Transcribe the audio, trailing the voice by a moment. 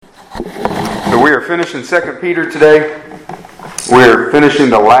So we are finishing 2 Peter today. We're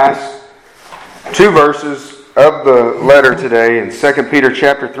finishing the last two verses of the letter today in 2 Peter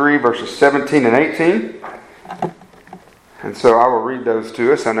chapter 3, verses 17 and 18. And so I will read those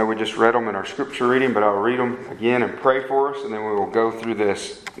to us. I know we just read them in our scripture reading, but I'll read them again and pray for us, and then we will go through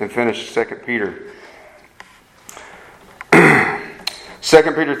this and finish 2 Peter. 2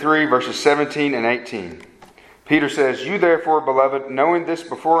 Peter 3, verses 17 and 18. Peter says, "You therefore, beloved, knowing this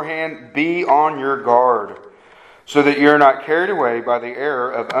beforehand, be on your guard, so that you are not carried away by the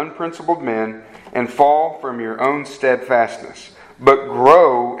error of unprincipled men and fall from your own steadfastness, but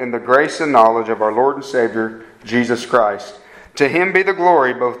grow in the grace and knowledge of our Lord and Savior, Jesus Christ. To Him be the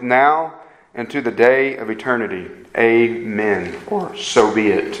glory both now and to the day of eternity. Amen." Or so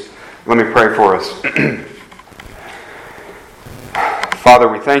be it. Let me pray for us. Father,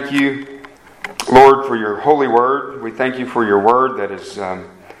 we thank you, Lord, for your holy word. We thank you for your word that is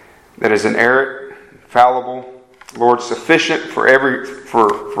inerrant, fallible, Lord, sufficient for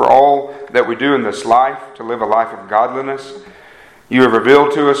all that we do in this life, to live a life of godliness. You have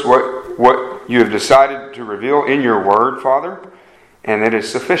revealed to us what you have decided to reveal in your word, Father, and it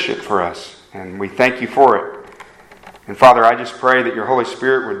is sufficient for us, and we thank you for it. And Father, I just pray that your Holy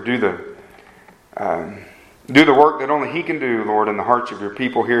Spirit would do the work that only He can do, Lord, in the hearts of your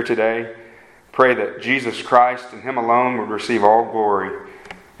people here today. Pray that Jesus Christ and Him alone would receive all glory,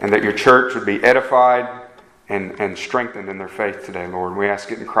 and that your church would be edified and strengthened in their faith today, Lord. We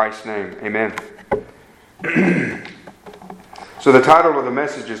ask it in Christ's name. Amen. So the title of the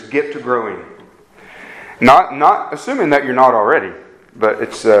message is Get to Growing. Not assuming that you're not already, but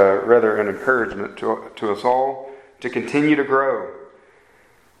it's rather an encouragement to us all to continue to grow.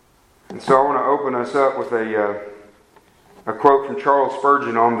 And so I want to open us up with a quote from Charles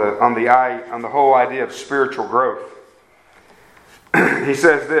Spurgeon on the whole idea of spiritual growth. He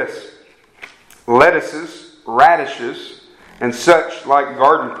says this: "Lettuces, radishes, and such like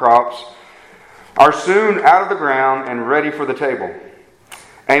garden crops are soon out of the ground and ready for the table.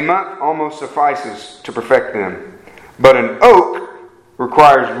 A month almost suffices to perfect them. But an oak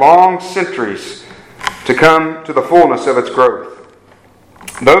requires long centuries to come to the fullness of its growth.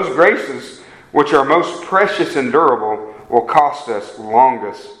 Those graces which are most precious and durable will cost us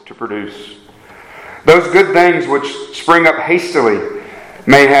longest to produce. Those good things which spring up hastily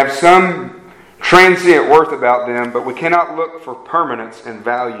may have some transient worth about them, but we cannot look for permanence and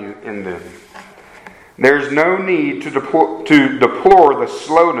value in them. There is no need to deplore the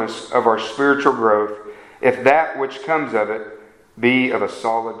slowness of our spiritual growth if that which comes of it be of a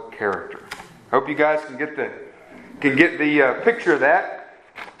solid character." Hope you guys can get the picture of that.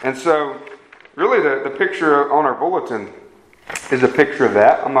 And so, really, the picture on our bulletin is a picture of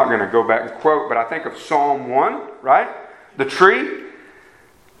that. I'm not going to go back and quote, but I think of Psalm 1, right? The tree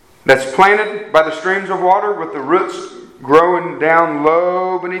that's planted by the streams of water with the roots growing down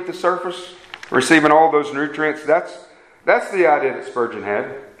low beneath the surface, receiving all those nutrients. That's the idea that Spurgeon had,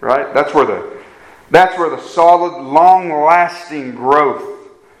 right? That's where the solid, long-lasting growth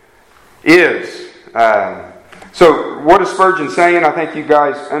is. So what is Spurgeon saying? I think you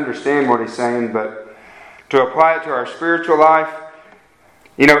guys understand what he's saying, but to apply it to our spiritual life,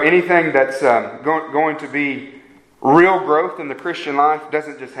 anything that's going to be real growth in the Christian life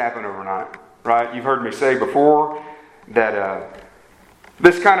doesn't just happen overnight, right? You've heard me say before that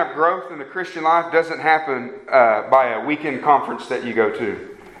this kind of growth in the Christian life doesn't happen by a weekend conference that you go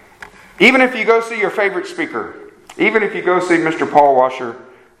to. Even if you go see your favorite speaker, even if you go see Mr. Paul Washer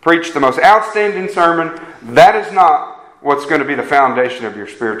preach the most outstanding sermon, that is not what's going to be the foundation of your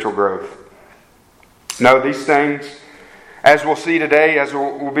spiritual growth. No, these things, as we'll see today, as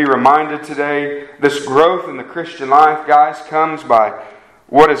we'll be reminded today, this growth in the Christian life, guys, comes by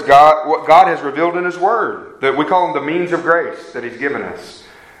what God has revealed in His Word, that we call them the means of grace that He's given us.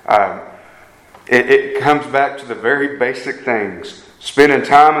 It comes back to the very basic things: spending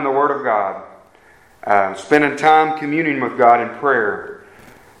time in the Word of God, spending time communing with God in prayer,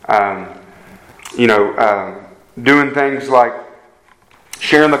 doing things like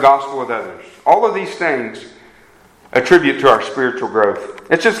sharing the gospel with others. All of these things attribute to our spiritual growth.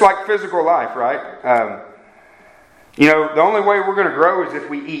 It's just like physical life, right? The only way we're going to grow is if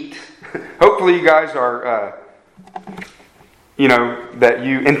we eat. Hopefully you guys are, that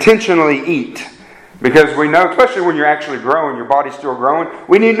you intentionally eat. Because we know, especially when you're actually growing, your body's still growing,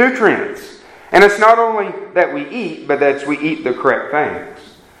 we need nutrients. And it's not only that we eat, but that we eat the correct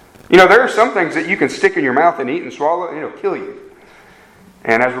things. There are some things that you can stick in your mouth and eat and swallow, and it'll kill you.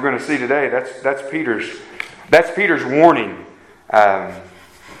 And as we're going to see today, that's Peter's warning,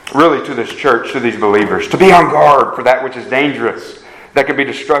 really, to this church, to these believers, to be on guard for that which is dangerous, that can be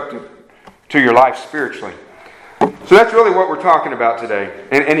destructive to your life spiritually. So that's really what we're talking about today.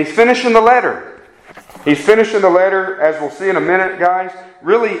 And he's finishing the letter. He's finishing the letter, as we'll see in a minute, guys,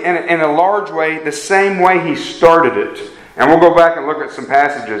 really in a large way, the same way he started it. And we'll go back and look at some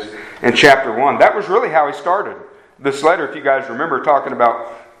passages in chapter 1. That was really how he started this letter, if you guys remember, talking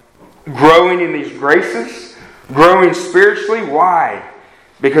about growing in these graces, growing spiritually. Why?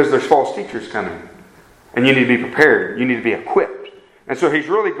 Because there's false teachers coming. And you need to be prepared. You need to be equipped. And so he's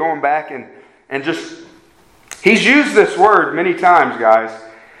really going back and just... He's used this word many times, guys.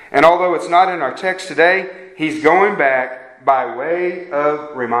 And although it's not in our text today, he's going back by way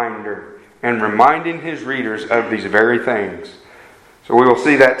of reminder and reminding his readers of these very things. So we will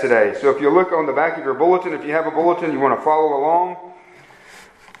see that today. So if you look on the back of your bulletin, if you have a bulletin, you want to follow along.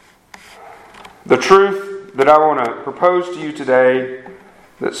 The truth that I want to propose to you today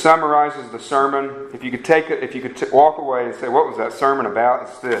that summarizes the sermon, if you could take it, if you could walk away and say, what was that sermon about?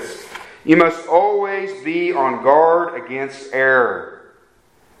 It's this. You must always be on guard against error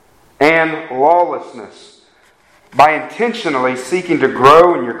and lawlessness by intentionally seeking to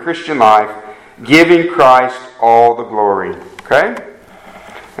grow in your Christian life, giving Christ all the glory. Okay?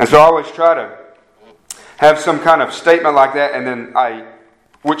 And so I always try to have some kind of statement like that, and then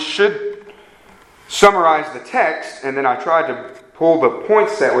which should summarize the text, and then I try to pull the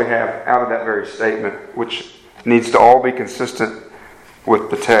points that we have out of that very statement, which needs to all be consistent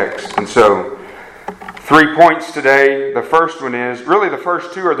with the text. And so, 3 points today. The first one is, really the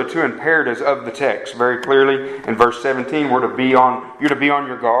first two are the two imperatives of the text. Very clearly, in verse 17, you're to be on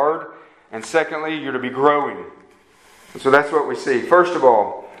your guard. And secondly, you're to be growing. And so that's what we see. First of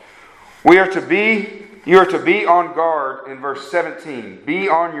all, you are to be on guard in verse 17. Be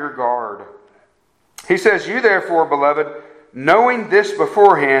on your guard. He says, you therefore, beloved, knowing this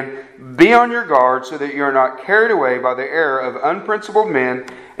beforehand, be on your guard so that you are not carried away by the error of unprincipled men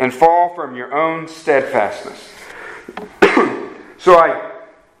and fall from your own steadfastness. So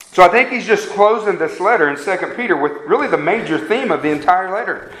I think he's just closing this letter in 2 Peter with really the major theme of the entire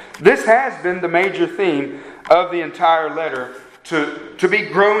letter. This has been the major theme of the entire letter, to be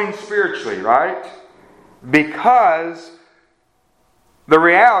growing spiritually, right? Because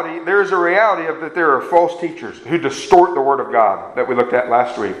there is a reality of that there are false teachers who distort the Word of God that we looked at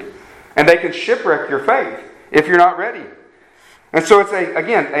last week. And they can shipwreck your faith if you're not ready. And so it's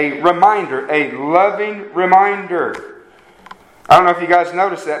a reminder, a loving reminder. I don't know if you guys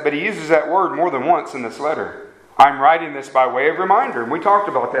noticed that, but he uses that word more than once in this letter. I'm writing this by way of reminder. And we talked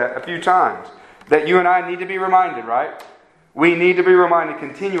about that a few times. That you and I need to be reminded, right? We need to be reminded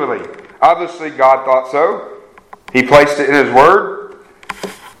continually. Obviously, God thought so. He placed it in His Word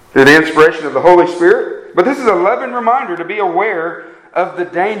through the inspiration of the Holy Spirit. But this is a loving reminder to be aware of the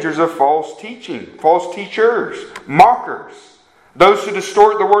dangers of false teaching, false teachers, mockers, those who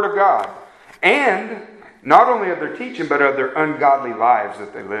distort the Word of God. And not only of their teaching, but of their ungodly lives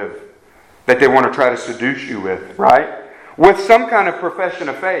that they live, that they want to try to seduce you with, right? With some kind of profession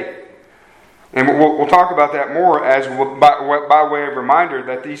of faith. And we'll talk about that more as by way of reminder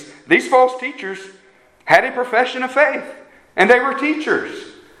that these false teachers had a profession of faith. And they were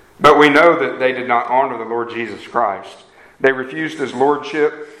teachers. But we know that they did not honor the Lord Jesus Christ. They refused His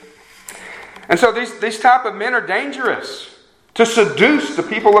lordship. And so these type of men are dangerous to seduce the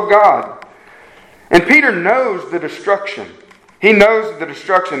people of God. And Peter knows the destruction. He knows the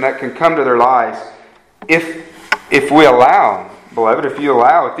destruction that can come to their lives if we allow, beloved, if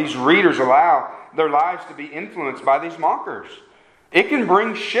these readers allow their lives to be influenced by these mockers. It can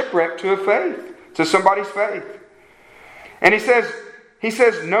bring shipwreck to a faith, to somebody's faith. And he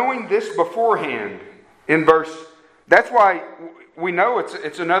says, knowing this beforehand in verse, that's why we know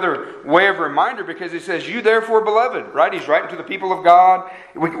it's another way of reminder, because he says, you therefore, beloved, right? He's writing to the people of God.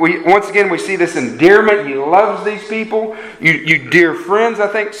 We once again, we see this endearment. He loves these people. You dear friends, I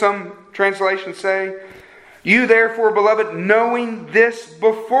think some translations say. You therefore, beloved, knowing this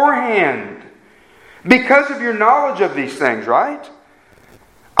beforehand, because of your knowledge of these things, right?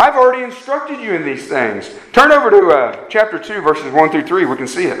 I've already instructed you in these things. Turn over to chapter 2, verses 1 through 3. We can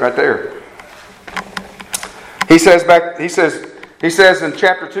see it right there. He says in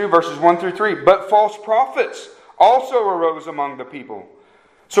chapter 2, verses 1 through 3, but false prophets also arose among the people.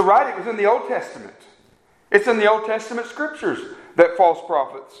 So right, it was in the Old Testament. It's in the Old Testament scriptures that false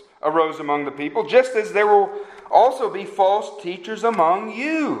prophets arose among the people, just as there will also be false teachers among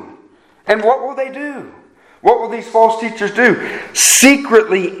you. And what will they do? What will these false teachers do?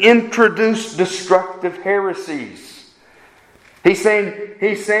 Secretly introduce destructive heresies. He's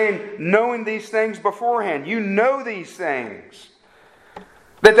saying, knowing these things beforehand. You know these things.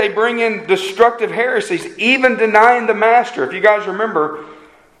 That they bring in destructive heresies, even denying the Master. If you guys remember,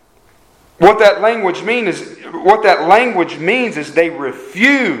 what that language means is they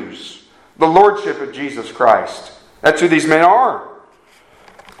refuse the Lordship of Jesus Christ. That's who these men are.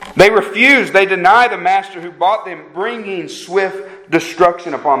 They refuse, they deny the Master who bought them, bringing swift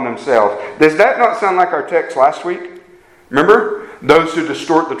destruction upon themselves. Does that not sound like our text last week? Remember? Those who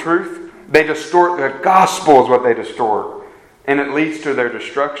distort the truth. They distort the gospel is what they distort. And it leads to their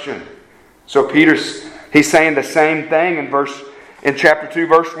destruction. So he's saying the same thing in chapter 2,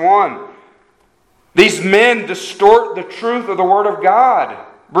 verse 1. These men distort the truth of the Word of God,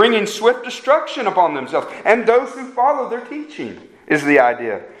 bringing swift destruction upon themselves. And those who follow their teaching is the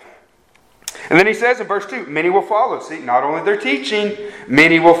idea. And then he says in verse 2, many will follow. See, not only their teaching,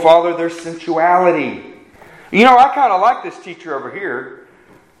 many will follow their sensuality. You know, I kind of like this teacher over here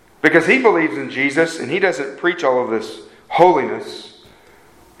because he believes in Jesus and he doesn't preach all of this holiness.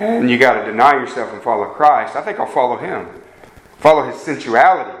 And you got to deny yourself and follow Christ. I think I'll follow him. Follow his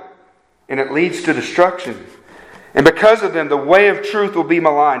sensuality. And it leads to destruction. And because of them, the way of truth will be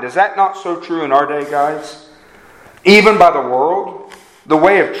maligned. Is that not so true in our day, guys? Even by the world, the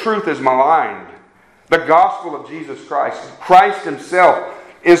way of truth is maligned. The gospel of Jesus Christ, Christ himself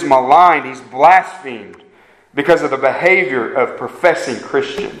is maligned. He's blasphemed because of the behavior of professing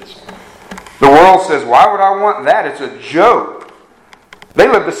Christians. The world says, why would I want that? It's a joke. They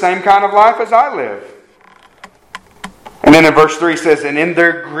live the same kind of life as I live. And then in verse 3 it says, and in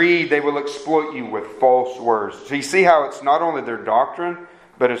their greed they will exploit you with false words. So you see how it's not only their doctrine,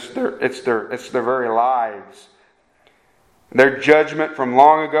 but it's their very lives. Their judgment from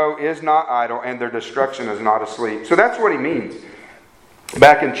long ago is not idle, and their destruction is not asleep. So that's what he means.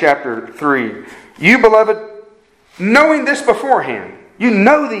 Back in chapter 3. You, beloved, knowing this beforehand. You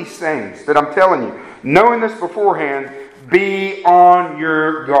know these things that I'm telling you. Knowing this beforehand, be on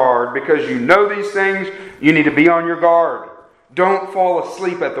your guard. Because you know these things, you need to be on your guard. Don't fall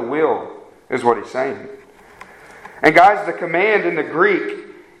asleep at the wheel, is what he's saying. And guys, the command in the Greek,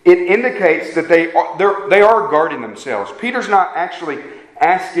 it indicates that they are guarding themselves. Peter's not actually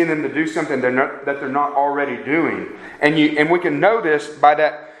asking them to do something that they're not already doing. And we can know this by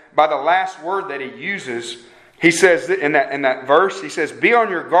the last word that he uses. He says in that verse, he says, be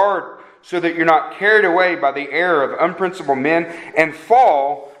on your guard so that you're not carried away by the error of unprincipled men and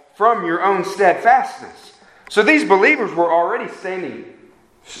fall from your own steadfastness. So these believers were already standing.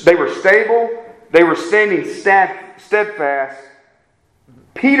 They were stable. They were standing steadfast.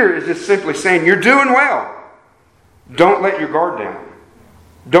 Peter is just simply saying, you're doing well. Don't let your guard down.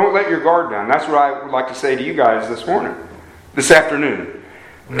 Don't let your guard down. That's what I would like to say to you guys this afternoon.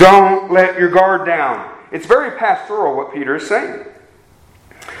 Don't let your guard down. It's very pastoral what Peter is saying.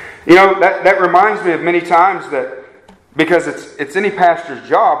 You know, that reminds me of many times that, because it's any pastor's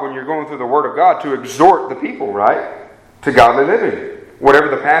job when you're going through the Word of God to exhort the people, right? To godly living. Whatever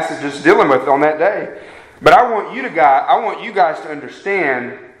the passage is dealing with on that day. But I want you guys to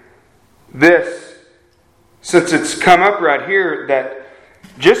understand this, since it's come up right here, that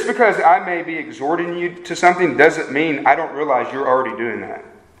just because I may be exhorting you to something doesn't mean I don't realize you're already doing that.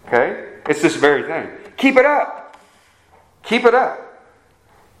 Okay? It's this very thing. Keep it up. Keep it up.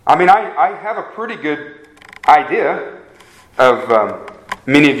 I mean, I have a pretty good idea of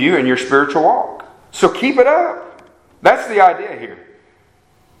many of you in your spiritual walk. So keep it up. That's the idea here.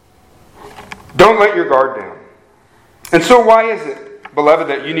 Don't let your guard down. And so why is it, beloved,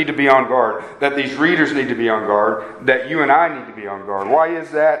 that you need to be on guard? That these readers need to be on guard? That you and I need to be on guard? Why is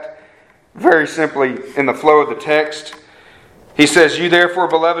that? Very simply, in the flow of the text, he says, you therefore,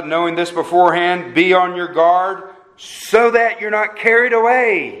 beloved, knowing this beforehand, be on your guard so that you're not carried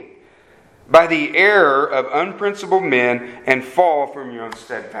away by the error of unprincipled men and fall from your own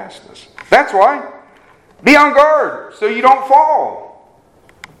steadfastness. That's why. Be on guard so you don't fall.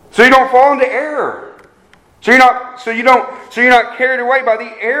 So you don't fall into error. So you're not carried away by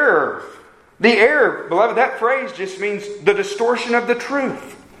the error. The error, beloved, that phrase just means the distortion of the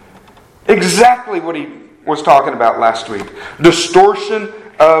truth. Exactly what he was talking about last week. Distortion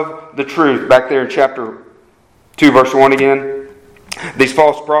of the truth. Back there in chapter 2, verse 1 again. These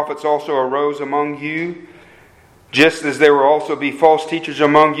false prophets also arose among you, just as there will also be false teachers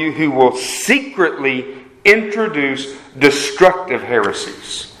among you who will secretly introduce destructive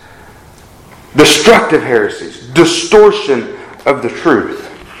heresies. Destructive heresies. Distortion of the truth.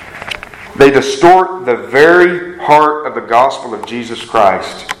 They distort the very heart of the gospel of Jesus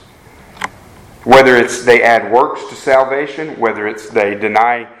Christ. Whether it's they add works to salvation, whether it's they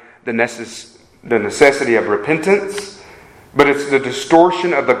deny the necessity of repentance, but it's the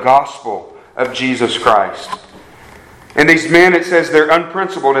distortion of the gospel of Jesus Christ. And these men, it says they're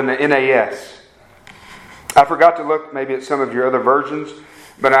unprincipled in the NAS. I forgot to look maybe at some of your other versions,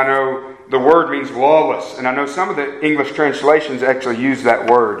 but I know the word means lawless. And I know some of the English translations actually use that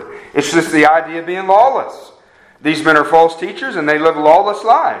word. It's just the idea of being lawless. These men are false teachers and they live lawless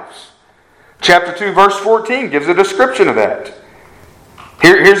lives. Chapter 2, verse 14 gives a description of that.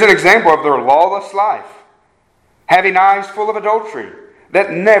 Here's an example of their lawless life. Having eyes full of adultery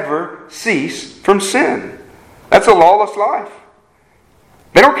that never cease from sin. That's a lawless life.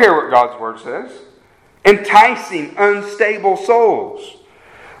 They don't care what God's Word says. Enticing unstable souls.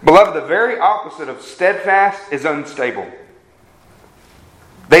 Beloved, the very opposite of steadfast is unstable.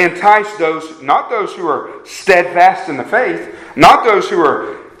 They entice those, not those who are steadfast in the faith, not those who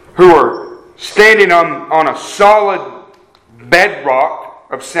are standing on a solid bedrock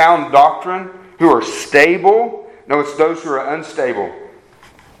of sound doctrine, who are stable. No, it's those who are unstable.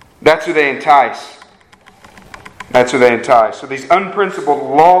 That's who they entice. That's who they entice. So these unprincipled,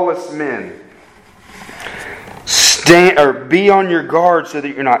 lawless men, be on your guard so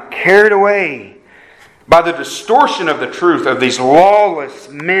that you're not carried away by the distortion of the truth of these lawless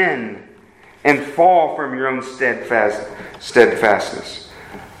men and fall from your own steadfastness.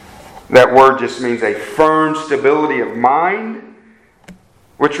 That word just means a firm stability of mind,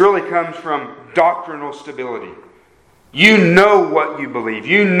 which really comes from doctrinal stability. You know what you believe.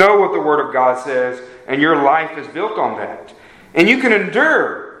 You know what the Word of God says, and your life is built on that. And you can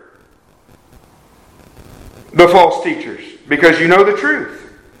endure the false teachers because you know the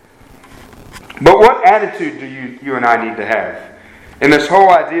truth. But what attitude do you and I need to have in this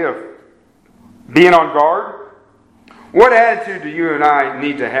whole idea of being on guard? What attitude do you and I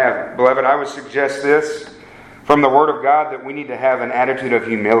need to have, beloved? I would suggest this from the Word of God, that we need to have an attitude of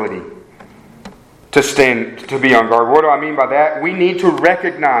humility to be on guard. What do I mean by that? We need to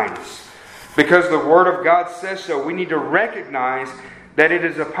recognize, because the Word of God says so, we need to recognize that it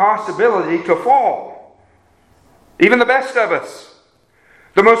is a possibility to fall. Even the best of us.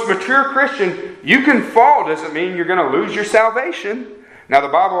 The most mature Christian, you can fall doesn't mean you're going to lose your salvation. Now the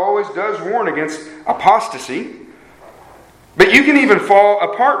Bible always does warn against apostasy. But you can even fall,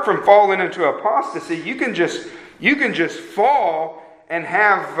 apart from falling into apostasy, you can just fall and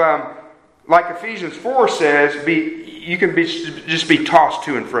have, like Ephesians 4 says, just be tossed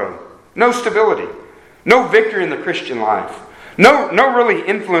to and fro. No stability. No victory in the Christian life. No really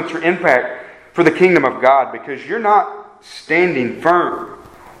influence or impact for the kingdom of God, because you're not standing firm.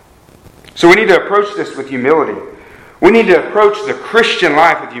 So we need to approach this with humility. We need to approach the Christian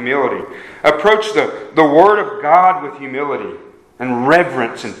life with humility. Approach the Word of God with humility and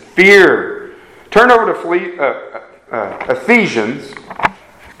reverence and fear. Turn over to Ephesians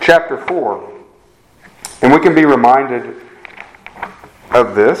chapter 4. And we can be reminded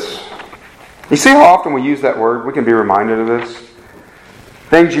of this. You see how often we use that word? We can be reminded of this.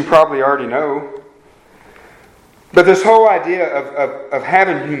 Things you probably already know. But this whole idea of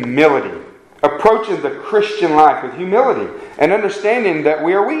having humility, approaching the Christian life with humility, and understanding that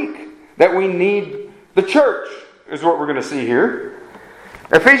we are weak, that we need the church, is what we're going to see here.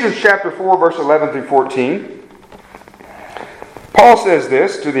 Ephesians chapter 4, verse 11 through 14. Paul says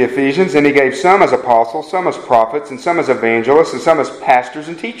this to the Ephesians, and he gave some as apostles, some as prophets, and some as evangelists, and some as pastors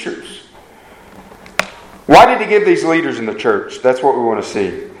and teachers. Why did he give these leaders in the church? That's what we want to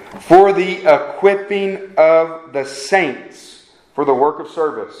see. For the equipping of the saints for the work of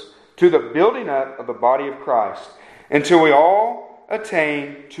service, to the building up of the body of Christ, until we all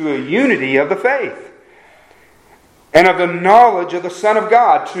attain to a unity of the faith and of the knowledge of the Son of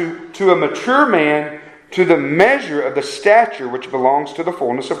God, to a mature man, to the measure of the stature which belongs to the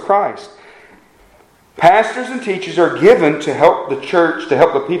fullness of Christ. Pastors and teachers are given to help the church, to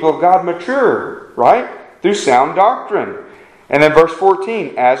help the people of God mature, right? Through sound doctrine. And then verse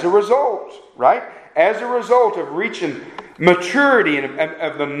 14, as a result, right? As a result of reaching maturity and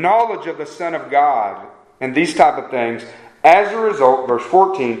of the knowledge of the Son of God and these type of things, as a result, verse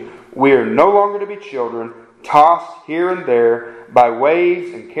 14, we are no longer to be children, tossed here and there by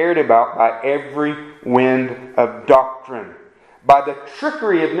waves and carried about by every wind of doctrine, by the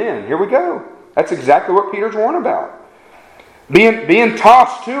trickery of men. Here we go. That's exactly what Peter's warned about. Being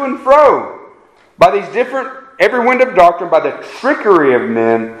tossed to and fro by these every wind of doctrine, by the trickery of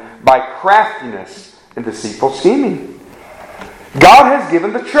men, by craftiness and deceitful scheming. God has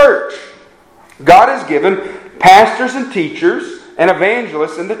given the church. God has given pastors and teachers and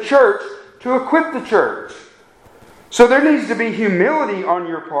evangelists in the church to equip the church. So there needs to be humility on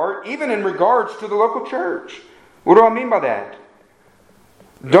your part, even in regards to the local church. What do I mean by that?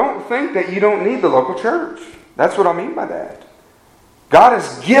 Don't think that you don't need the local church. That's what I mean by that. God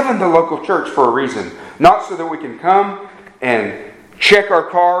has given the local church for a reason. Not so that we can come and check our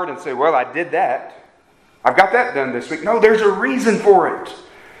card and say, well, I did that. I've got that done this week. No, there's a reason for it.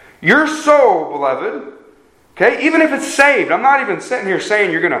 Your soul, beloved, okay, even if it's saved, I'm not even sitting here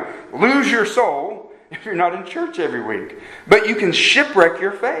saying you're going to lose your soul if you're not in church every week. But you can shipwreck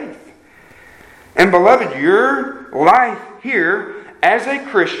your faith. And beloved, your life here as a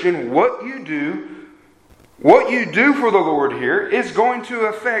Christian, what you do for the Lord here is going to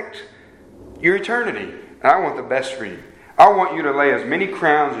affect your eternity. And I want the best for you. I want you to lay as many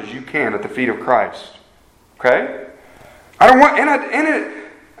crowns as you can at the feet of Christ. Okay? I want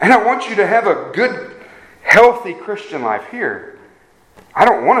you to have a good, healthy Christian life here. I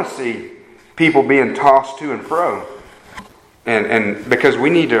don't want to see people being tossed to and fro. And because we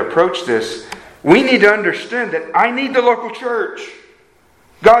need to approach this, we need to understand that I need the local church.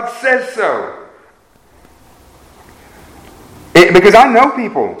 God says so. Because I know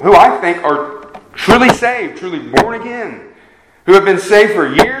people who I think are truly saved, truly born again, who have been saved for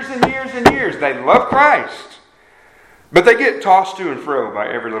years and years and years. They love Christ. But they get tossed to and fro by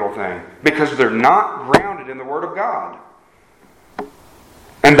every little thing because they're not grounded in the Word of God.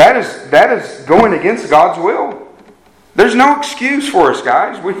 And that is going against God's will. There's no excuse for us,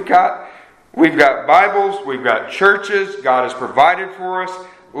 guys. We've got Bibles, we've got churches, God has provided for us.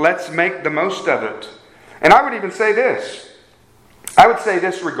 Let's make the most of it. And I would even say this. I would say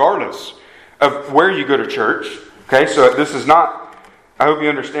this regardless of where you go to church. Okay, so this is not, I hope you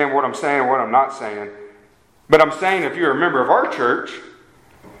understand what I'm saying and what I'm not saying. But I'm saying if you're a member of our church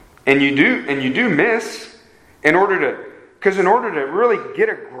and you do miss, in order to really get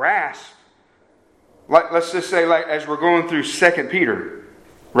a grasp, like let's just say like as we're going through 2 Peter,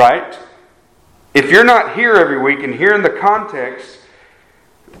 right? If you're not here every week and hearing the context,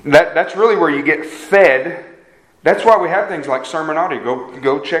 that's really where you get fed. That's why we have things like sermon audio.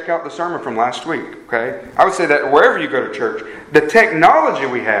 Go check out the sermon from last week. Okay, I would say that wherever you go to church, the technology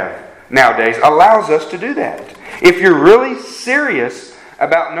we have nowadays allows us to do that. If you're really serious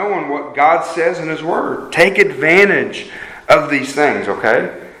about knowing what God says in His Word, take advantage of these things.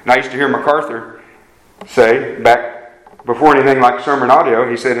 Okay, and I used to hear MacArthur say back before anything like sermon audio,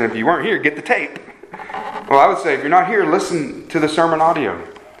 he said, "And if you weren't here, get the tape." Well, I would say if you're not here, listen to the sermon audio,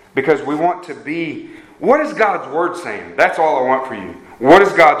 because we want to be. What is God's Word saying? That's all I want for you. What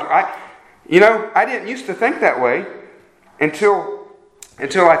is God's... I didn't used to think that way until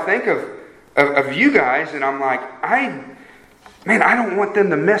I think of you guys, and I'm like, I don't want them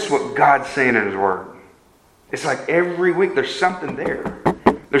to miss what God's saying in His Word. It's like every week there's something there.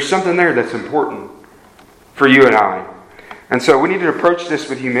 There's something there that's important for you and I. And so we need to approach this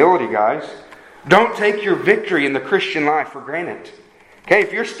with humility, guys. Don't take your victory in the Christian life for granted. Okay,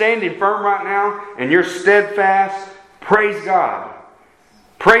 if you're standing firm right now and you're steadfast, praise God.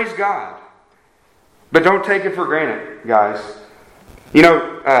 Praise God. But don't take it for granted, guys. You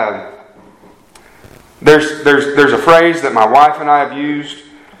know, there's a phrase that my wife and I have used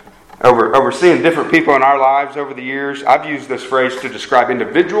over seeing different people in our lives over the years. I've used this phrase to describe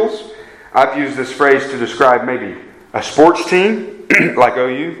individuals. I've used this phrase to describe maybe a sports team like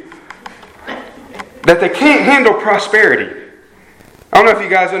OU. That they can't handle prosperity. I don't know if you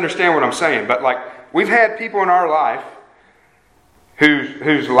guys understand what I'm saying, but like we've had people in our life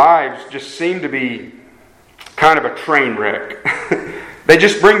whose lives just seem to be kind of a train wreck. They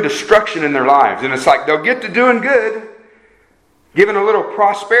just bring destruction in their lives. And it's like they'll get to doing good, given a little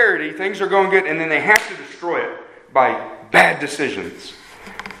prosperity, things are going good, and then they have to destroy it by bad decisions.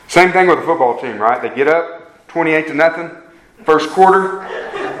 Same thing with the football team, right? They get up 28-0, first quarter.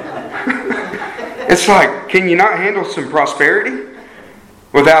 It's like, can you not handle some prosperity?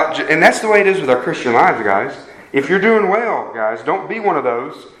 And that's the way it is with our Christian lives, guys. If you're doing well, guys, don't be one of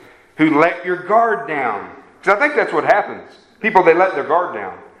those who let your guard down. Because I think that's what happens. People, they let their guard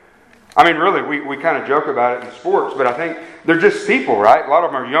down. I mean, really, we kind of joke about it in sports, but I think they're just people, right? A lot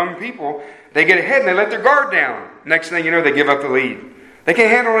of them are young people. They get ahead and they let their guard down. Next thing you know, they give up the lead. They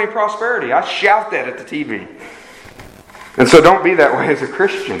can't handle any prosperity. I shout that at the TV. And so don't be that way as a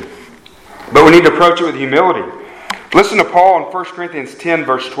Christian. But we need to approach it with humility. Listen to Paul in 1 Corinthians 10,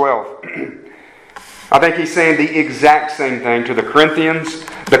 verse 12. I think he's saying the exact same thing to the Corinthians.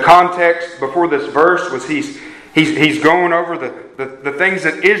 The context before this verse was he's going over the things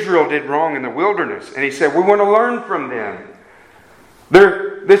that Israel did wrong in the wilderness. And he said, we want to learn from them.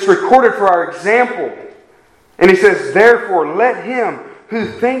 It's recorded for our example. And he says, therefore, let him who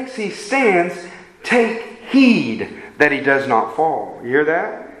thinks he stands take heed that he does not fall. You hear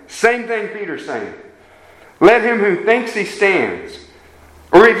that? Same thing Peter's saying. Let him who thinks he stands,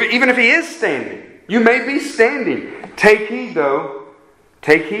 or even if he is standing, you may be standing. Take heed, though,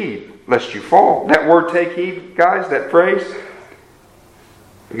 Take heed, lest you fall. That word take heed, guys, that phrase,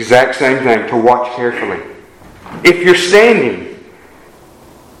 exact same thing, to watch carefully. If you're standing,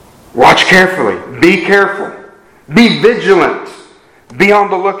 watch carefully. Be careful. Be vigilant. Be on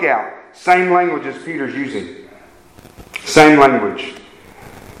the lookout. Same language as Peter's using. Same language.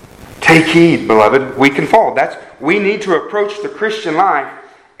 Take heed, beloved. We can fall. We need to approach the Christian life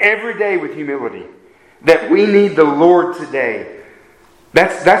every day with humility. That we need the Lord today.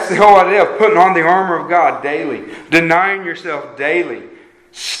 That's the whole idea of putting on the armor of God daily. Denying yourself daily.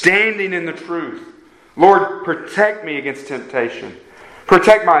 Standing in the truth. Lord, protect me against temptation.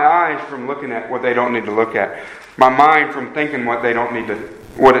 Protect my eyes from looking at what they don't need to look at. My mind from thinking what it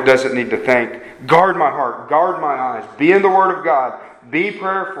doesn't need to think. Guard my heart. Guard my eyes. Be in the Word of God. Be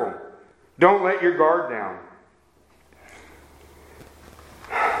prayerful. Don't let your guard down.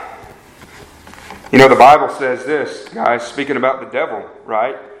 You know, the Bible says this, guys, speaking about the devil,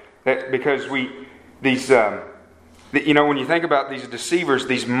 right? That because when you think about these deceivers,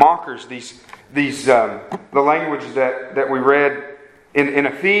 these mockers, the language that we read in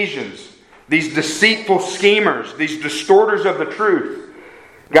Ephesians, these deceitful schemers, these distorters of the truth.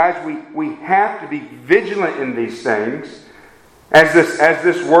 Guys, we have to be vigilant in these things, as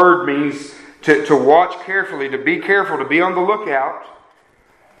this word means to watch carefully, to be careful, to be on the lookout.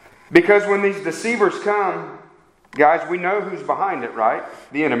 Because when these deceivers come, guys, we know who's behind it, right?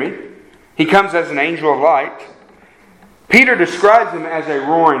 The enemy. He comes as an angel of light. Peter describes him as a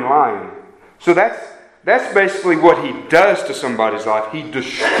roaring lion. So that's basically what he does to somebody's life. He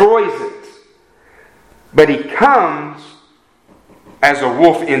destroys it. But he comes as a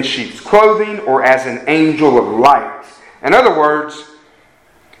wolf in sheep's clothing or as an angel of light. In other words,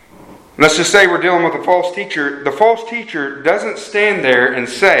 let's just say we're dealing with a false teacher. The false teacher doesn't stand there and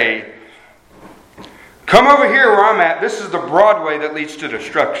say, come over here where I'm at. This is the broad way that leads to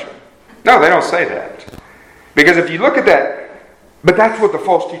destruction. No, they don't say that. Because if you look at that, but that's what the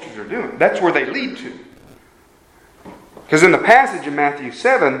false teachers are doing. That's where they lead to. Because in the passage in Matthew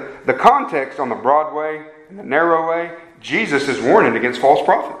 7, the context on the broad way and the narrow way, Jesus is warning against false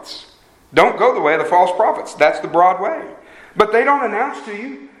prophets. Don't go the way of the false prophets. That's the broad way. But they don't announce to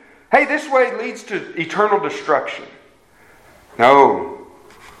you, hey, this way leads to eternal destruction. No.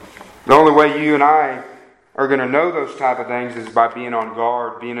 The only way you and I are going to know those type of things is by being on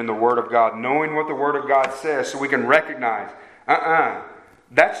guard, being in the Word of God, knowing what the Word of God says so we can recognize,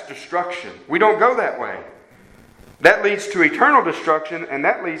 that's destruction. We don't go that way. That leads to eternal destruction, and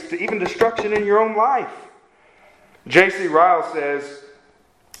that leads to even destruction in your own life. J.C. Ryle says,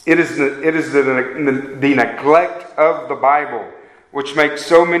 it is the neglect of the Bible which makes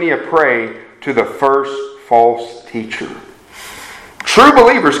so many a prey to the first false teacher. True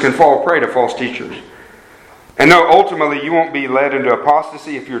believers can fall prey to false teachers. And no, ultimately you won't be led into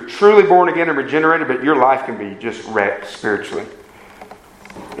apostasy if you're truly born again and regenerated, but your life can be just wrecked spiritually.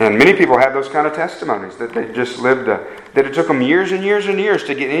 And many people have those kind of testimonies, that they just lived, that it took them years and years and years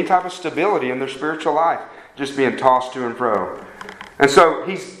to get any type of stability in their spiritual life, just being tossed to and fro. And so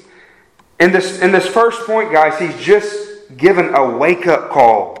he's, in this first point, guys, he's just given a wake-up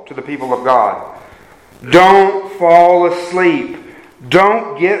call to the people of God. Don't fall asleep.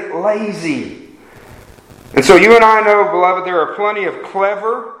 Don't get lazy. And so you and I know, beloved, there are plenty of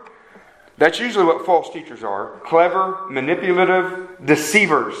clever, that's usually what false teachers are, clever, manipulative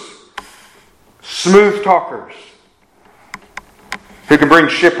deceivers, smooth talkers, who can bring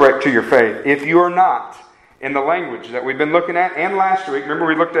shipwreck to your faith. If you are not in the language that we've been looking at, and last week, remember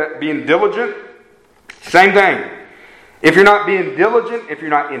we looked at being diligent? Same thing. If you're not being diligent, if you're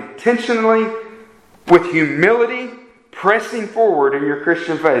not intentionally, with humility, pressing forward in your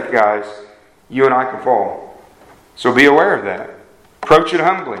Christian faith, guys, you and I can fall. So be aware of that. Approach it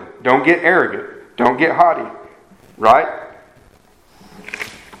humbly. Don't get arrogant. Don't get haughty. Right?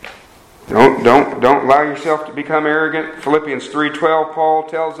 Don't allow yourself to become arrogant. Philippians 3:12, Paul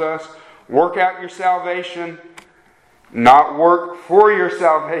tells us, work out your salvation, not work for your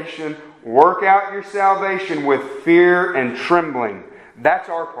salvation. Work out your salvation with fear and trembling. That's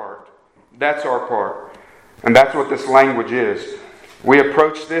our part. That's our part. And that's what this language is. We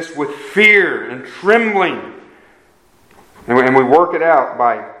approach this with fear and trembling. And we work it out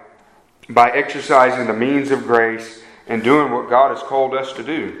by exercising the means of grace and doing what God has called us to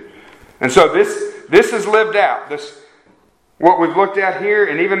do. And so this is lived out. What we've looked at here,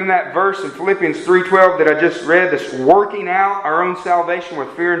 and even in that verse in Philippians 3:12 that I just read, this working out our own salvation with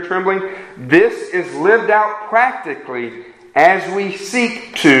fear and trembling, this is lived out practically as we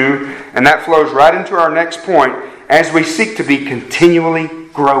seek to, and that flows right into our next point, as we seek to be continually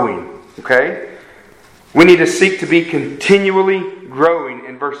growing. Okay? We need to seek to be continually growing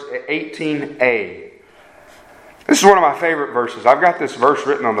in verse 18a. This is one of my favorite verses. I've got this verse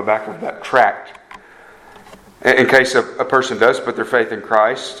written on the back of that tract in case a person does put their faith in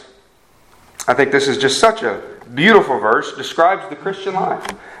Christ. I think this is just such a beautiful verse. Describes the Christian life,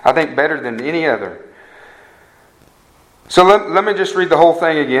 I think, better than any other. So let me just read the whole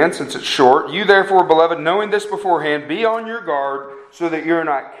thing again since it's short. You therefore, beloved, knowing this beforehand, be on your guard so that you are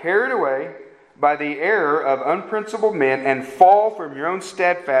not carried away by the error of unprincipled men and fall from your own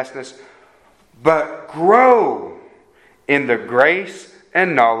steadfastness, but grow in the grace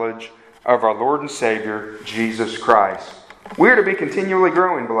and knowledge of our Lord and Savior, Jesus Christ. We're to be continually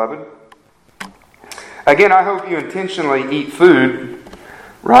growing, beloved. Again, I hope you intentionally eat food,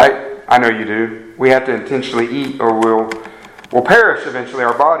 right? I know you do. We have to intentionally eat or we'll perish eventually,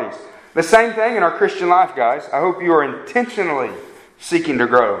 our bodies. The same thing in our Christian life, guys. I hope you are intentionally seeking to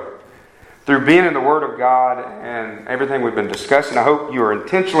grow through being in the Word of God and everything we've been discussing. I hope you are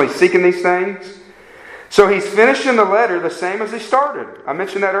intentionally seeking these things. So he's finishing the letter the same as he started. I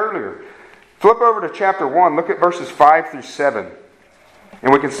mentioned that earlier. Flip over to chapter 1. Look at verses 5 through 7.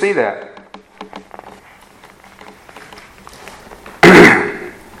 And we can see that.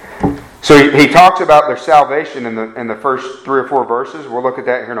 So he talks about their salvation in the first 3 or 4 verses. We'll look at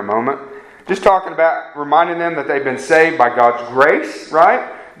that here in a moment. Just talking about reminding them that they've been saved by God's grace,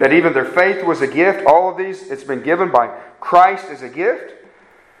 right? That even their faith was a gift. All of these, it's been given by Christ as a gift.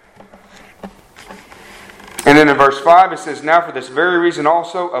 And then in verse 5 it says, now for this very reason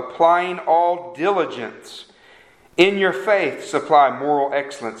also, applying all diligence, in your faith supply moral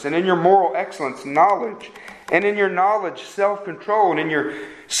excellence, and in your moral excellence knowledge, and in your knowledge self-control, and in your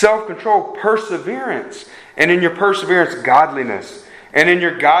self-control perseverance, and in your perseverance godliness, and in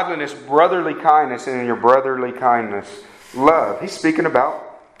your godliness brotherly kindness, and in your brotherly kindness love. He's speaking about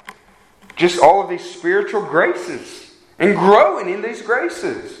just all of these spiritual graces and growing in these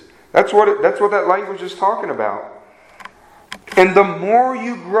graces. That's what that language is talking about. And the more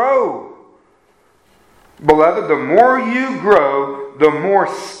you grow, beloved, the more you grow, the more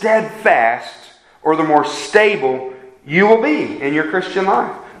steadfast or the more stable you will be in your Christian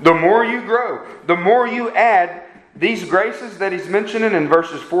life. The more you grow, the more you add these graces that he's mentioning in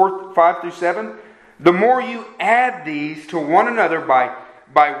verses 5 through 7, the more you add these to one another by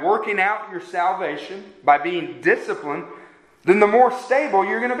working out your salvation, by being disciplined, then the more stable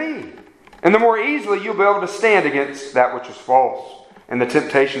you're going to be. And the more easily you'll be able to stand against that which is false and the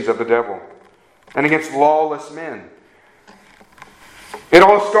temptations of the devil and against lawless men. It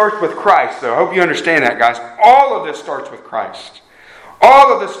all starts with Christ, though. I hope you understand that, guys. All of this starts with Christ.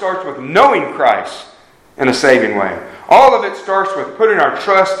 All of this starts with knowing Christ in a saving way. All of it starts with putting our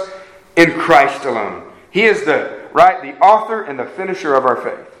trust in Christ alone. He is the author and the finisher of our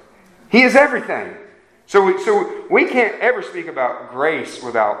faith. He is everything. So we can't ever speak about grace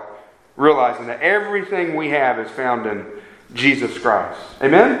without realizing that everything we have is found in Jesus Christ.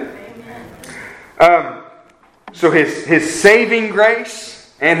 Amen? Amen. So his saving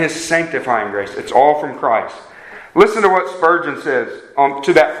grace and his sanctifying grace, it's all from Christ. Listen to what Spurgeon says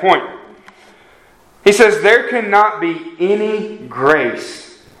to that point. He says, there cannot be any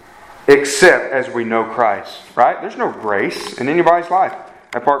grace except as we know Christ. Right? There's no grace in anybody's life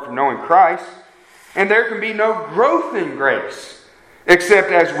apart from knowing Christ. And there can be no growth in grace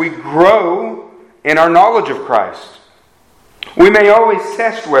except as we grow in our knowledge of Christ. We may always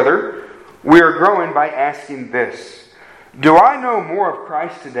test whether we are growing by asking this: do I know more of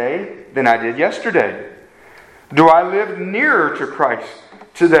Christ today than I did yesterday? Do I live nearer to Christ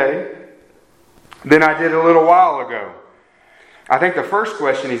today than I did a little while ago? I think the first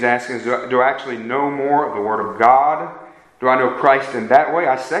question he's asking is, do I actually know more of the Word of God? Do I know Christ in that way?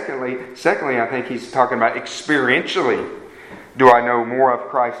 Secondly, I think he's talking about experientially. Do I know more of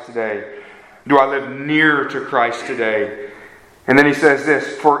Christ today? Do I live nearer to Christ today? And then he says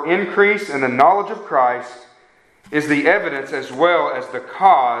this: for increase in the knowledge of Christ is the evidence as well as the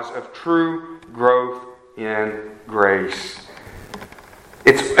cause of true growth in grace.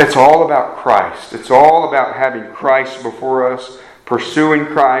 It's all about Christ. It's all about having Christ before us, pursuing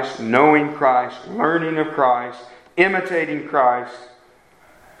Christ, knowing Christ, learning of Christ, imitating Christ.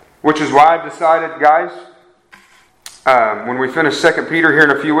 Which is why I've decided, guys, when we finish 2 Peter here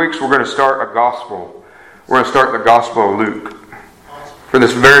in a few weeks, we're going to start a gospel. We're going to start the Gospel of Luke. For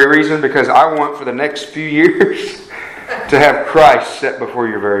this very reason, because I want for the next few years to have Christ set before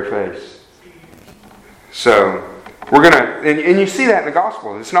your very face. So, we're going to, and you see that in the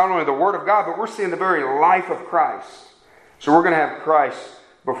Gospel. It's not only the Word of God, but we're seeing the very life of Christ. So we're going to have Christ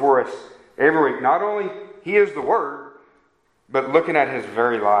before us every week. Not only He is the Word, but looking at His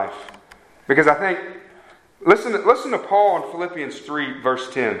very life. Because I think Listen to Paul in Philippians 3,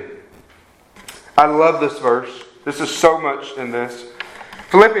 verse 10. I love this verse. This is so much in this.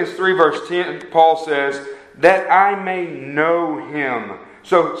 Philippians 3, verse 10, Paul says, that I may know Him.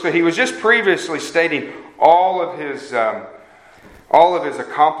 So he was just previously stating all of his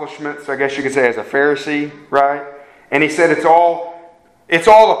accomplishments, I guess you could say, as a Pharisee, right? And he said it's all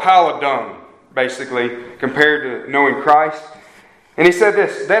a pile of dung, basically, compared to knowing Christ. And he said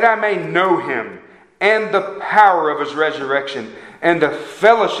this, that I may know Him and the power of His resurrection and the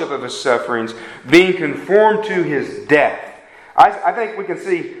fellowship of His sufferings, being conformed to His death. I think we can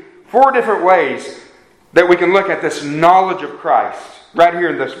see 4 different ways that we can look at this knowledge of Christ right here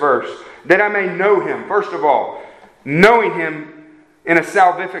in this verse. That I may know Him. First of all, knowing Him in a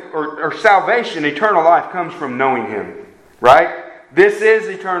salvific or salvation, eternal life comes from knowing Him. Right? This is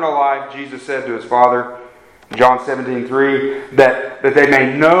eternal life, Jesus said to His Father, John 17:3, that they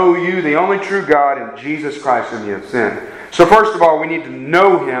may know You, the only true God, and Jesus Christ whom You have sent. So first of all, we need to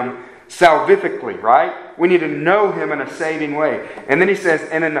know Him salvifically, right? We need to know Him in a saving way. And then he says,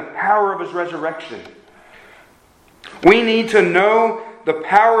 and in the power of His resurrection. We need to know the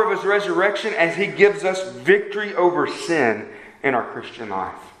power of His resurrection as He gives us victory over sin in our Christian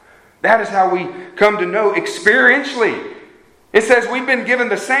life. That is how we come to know experientially. It says we've been given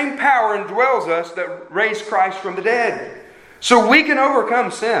the same power indwells us that raised Christ from the dead. So we can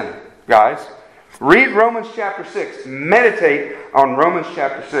overcome sin, guys. Read Romans chapter 6. Meditate on Romans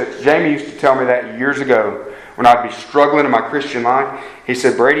chapter 6. Jamie used to tell me that years ago when I'd be struggling in my Christian life. He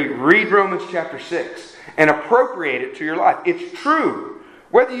said, Brady, read Romans chapter 6 and appropriate it to your life. It's true,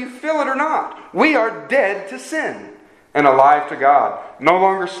 whether you feel it or not. We are dead to sin and alive to God. No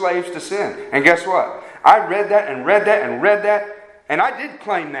longer slaves to sin. And guess what? I read that and read that and read that, and I did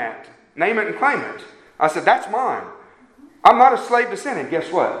claim that. Name it and claim it. I said, that's mine. I'm not a slave to sin. And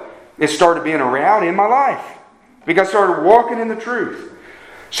guess what? It started being a reality in my life because I started walking in the truth.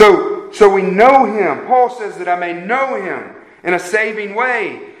 So we know Him. Paul says that I may know Him in a saving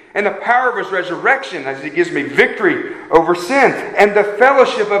way, and the power of His resurrection as He gives me victory over sin, and the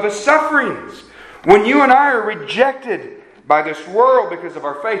fellowship of His sufferings. When you and I are rejected by this world because of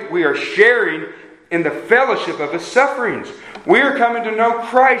our faith, we are sharing in the fellowship of His sufferings. We are coming to know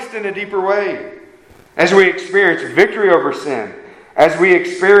Christ in a deeper way as we experience victory over sin, as we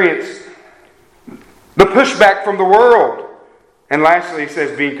experience the pushback from the world. And lastly, he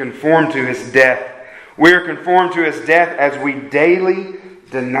says, being conformed to His death. We are conformed to His death as we daily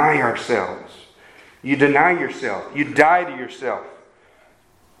deny ourselves. You deny yourself. You die to yourself.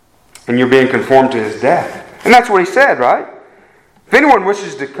 And you're being conformed to His death. And that's what he said, right? If anyone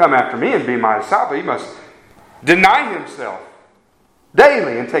wishes to come after me and be my disciple, he must deny himself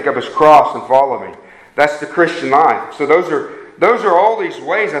daily and take up his cross and follow me. That's the Christian life. So those are all these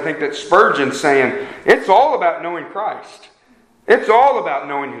ways, I think, that Spurgeon's saying it's all about knowing Christ. It's all about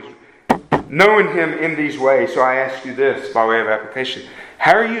knowing Him in these ways. So I ask you this by way of application.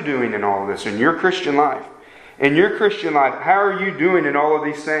 How are you doing in all of this in your Christian life? In your Christian life, how are you doing in all of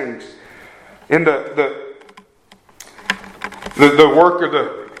these things? In the work of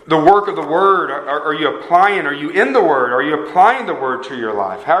the Word, are you applying? Are you in the Word? Are you applying the Word to your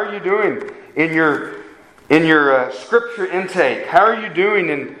life? How are you doing in your Scripture intake? How are you doing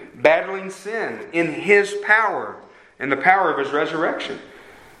in battling sin in His power, in the power of His resurrection?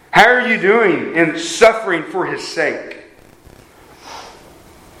 How are you doing in suffering for His sake?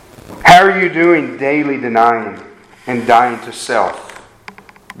 How are you doing daily denying and dying to self?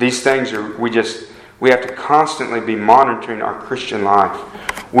 These things we have to constantly be monitoring our Christian life.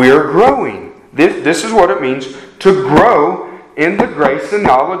 We are growing. This is what it means to grow in the grace and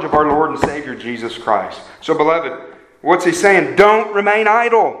knowledge of our Lord and Savior Jesus Christ. So, beloved, what's he saying? Don't remain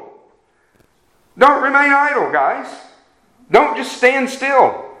idle. Don't remain idle, guys. Don't just stand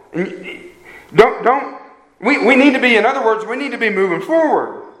still. We need to be, in other words, we need to be moving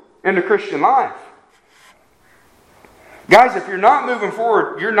forward in the Christian life. Guys, if you're not moving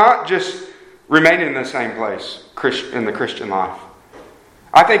forward, you're not just remaining in the same place in the Christian life.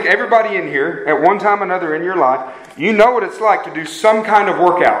 I think everybody in here, at one time or another in your life, you know what it's like to do some kind of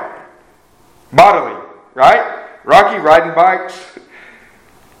workout. Bodily, right? Rocky, riding bikes.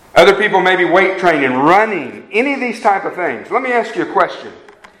 Other people maybe weight training, running, any of these type of things. Let me ask you a question.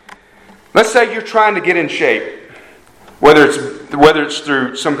 Let's say you're trying to get in shape. Whether it's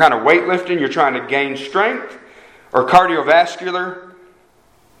through some kind of weightlifting, you're trying to gain strength, or cardiovascular.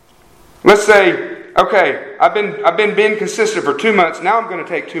 Let's say, okay, I've been being consistent for 2 months. Now I'm going to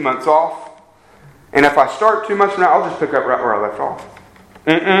take 2 months off. And if I start 2 months from now, I'll just pick up right where I left off.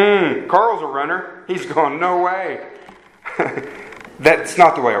 Carl's a runner. He's going, no way. That's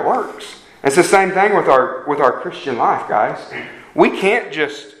not the way it works. It's the same thing with our Christian life, guys. We can't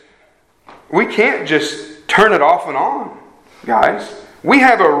just turn it off and on, guys. We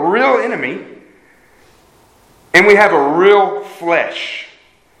have a real enemy, and we have a real flesh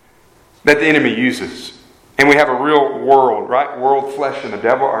that the enemy uses. And we have a real world, right? World, flesh, and the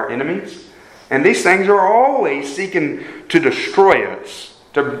devil are enemies. And these things are always seeking to destroy us,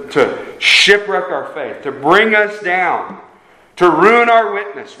 to shipwreck our faith, to bring us down, to ruin our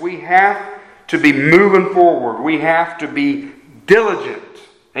witness. We have to be moving forward. We have to be diligent.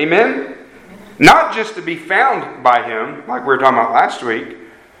 Amen? Not just to be found by Him, like we were talking about last week.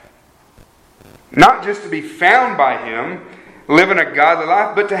 Not just to be found by Him, living a godly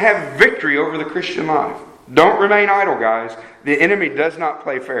life, but to have victory over the Christian life. Don't remain idle, guys. The enemy does not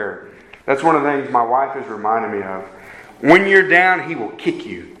play fair. That's one of the things my wife has reminded me of. When you're down, he will kick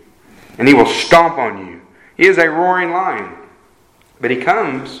you. And he will stomp on you. He is a roaring lion. But he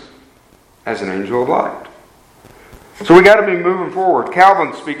comes as an angel of light. So we got to be moving forward.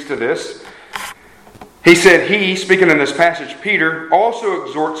 Calvin speaks to this. He said, speaking in this passage, Peter, also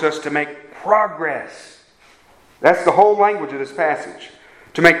exhorts us to make progress. That's the whole language of this passage.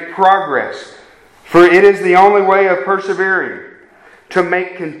 To make progress. For it is the only way of persevering. To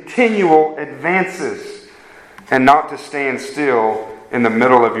make continual advances. And not to stand still in the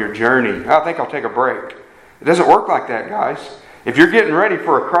middle of your journey. I think I'll take a break. It doesn't work like that, guys. If you're getting ready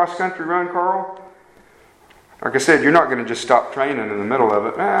for a cross-country run, Carl, like I said, you're not going to just stop training in the middle of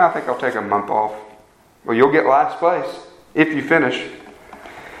it. I think I'll take a month off. Well, you'll get last place if you finish.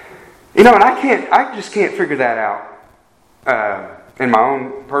 And I just can't figure that out in my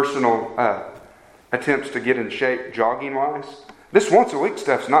own personal attempts to get in shape jogging-wise. This once-a-week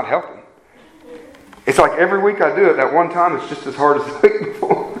stuff's not helping. It's like every week I do it, that one time it's just as hard as the week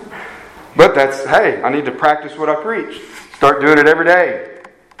before. But I need to practice what I preach. Start doing it every day.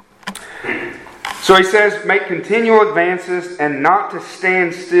 So he says, make continual advances and not to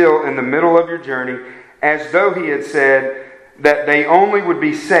stand still in the middle of your journey, as though he had said that they only would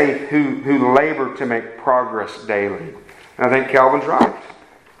be safe who labor to make progress daily. And I think Calvin's right.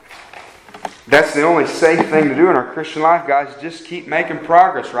 That's the only safe thing to do in our Christian life, guys. Just keep making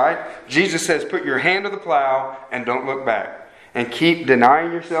progress, right? Jesus says, put your hand to the plow and don't look back. And keep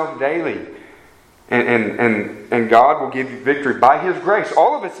denying yourself daily. And God will give you victory by His grace.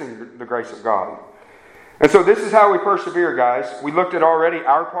 All of it's in the grace of God. And so this is how we persevere, guys. We looked at already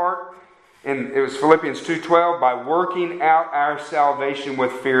our part. And it was Philippians 2:12. By working out our salvation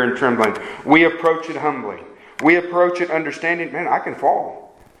with fear and trembling. We approach it humbly. We approach it understanding, man, I can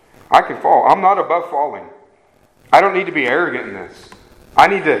fall. I can fall. I'm not above falling. I don't need to be arrogant in this. I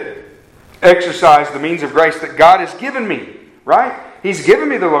need to exercise the means of grace that God has given me. Right? He's given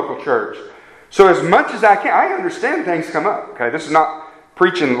me the local church. So as much as I can, I understand things come up. Okay, this is not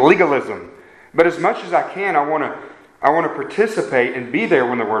preaching legalism. But as much as I can, I want to participate and be there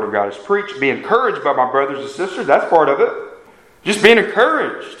when the Word of God is preached. Be encouraged by my brothers and sisters. That's part of it. Just being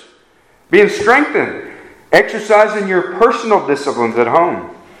encouraged. Being strengthened. Exercising your personal disciplines at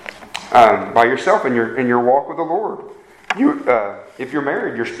home. By yourself in your walk with the Lord. If you're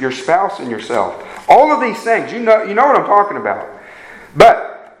married, your spouse and yourself. All of these things, you know what I'm talking about.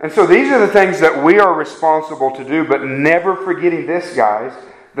 And so these are the things that we are responsible to do, but never forgetting this, guys,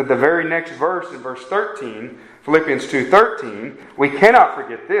 that the very next verse, in verse 13, Philippians 2:13, we cannot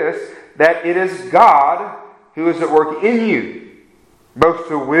forget this, that it is God who is at work in you, both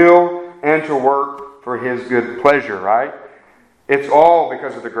to will and to work for His good pleasure, right? It's all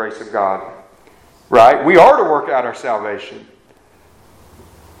because of the grace of God. Right? We are to work out our salvation.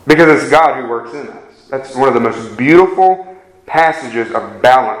 Because it's God who works in us. That's one of the most beautiful passages of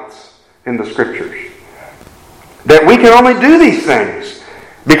balance in the Scriptures. That we can only do these things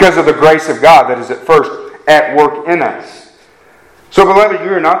because of the grace of God that is at first at work in us. So, beloved,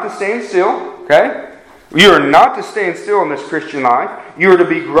 you are not to stand still. Okay? You are not to stand still in this Christian life. You are to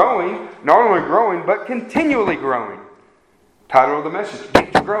be growing, not only growing, but continually growing. Title of the message,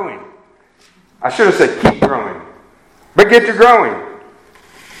 Get to Growing. I should have said keep growing. But get to growing.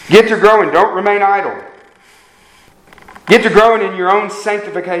 Get to growing. Don't remain idle. Get to growing in your own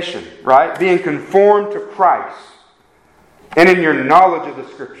sanctification, right? Being conformed to Christ. And in your knowledge of the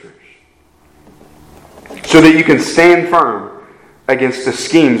Scriptures. So that you can stand firm against the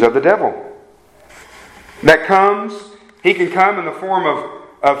schemes of the devil. He can come in the form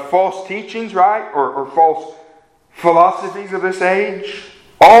of false teachings, right? Or false philosophies of this age.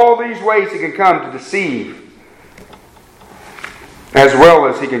 All these ways he can come to deceive. As well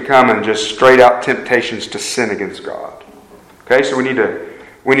as he can come in just straight out temptations to sin against God. Okay, so we need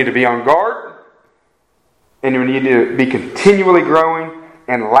to be on guard. And we need to be continually growing.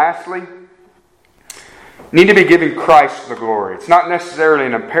 And lastly, need to be giving Christ the glory. It's not necessarily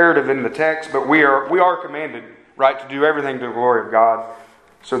an imperative in the text, but we are commanded, right, to do everything to the glory of God.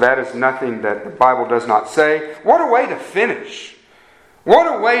 So that is nothing that the Bible does not say. What a way to finish. What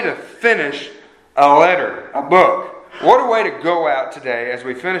a way to finish a letter, a book. What a way to go out today as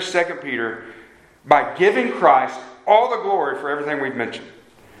we finish 2 Peter by giving Christ all the glory for everything we've mentioned.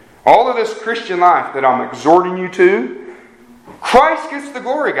 All of this Christian life that I'm exhorting you to, Christ gets the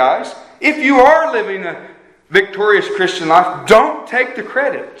glory, guys. If you are living a victorious Christian life, don't take the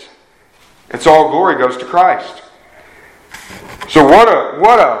credit. It's all glory goes to Christ. So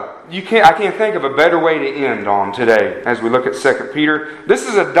I can't think of a better way to end on today as we look at 2 Peter. This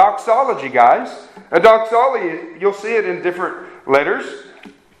is a doxology, guys. A doxology, you'll see it in different letters.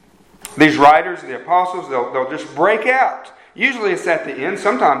 These writers, the apostles, they'll just break out. Usually it's at the end.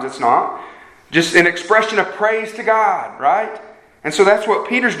 Sometimes it's not. Just an expression of praise to God, right? And so that's what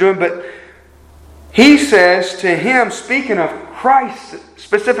Peter's doing. But he says to him, speaking of Christ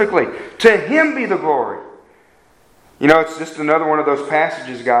specifically, to him be the glory. You know, it's just another one of those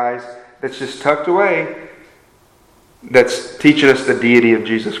passages, guys, that's just tucked away, that's teaching us the deity of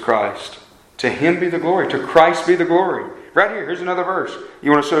Jesus Christ. To him be the glory. To Christ be the glory. Right here, here's another verse. You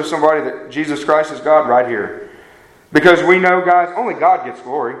want to show somebody that Jesus Christ is God? Right here. Because we know, guys, only God gets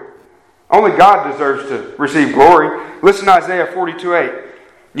glory. Only God deserves to receive glory. Listen to Isaiah 42:8.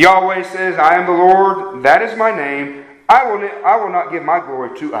 Yahweh says, I am the Lord, that is my name. I will not give my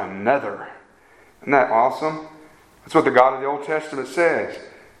glory to another. Isn't that awesome? That's what the God of the Old Testament says.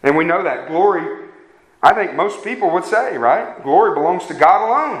 And we know that glory, I think most people would say, right? Glory belongs to God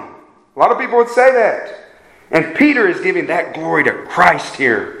alone. A lot of people would say that. And Peter is giving that glory to Christ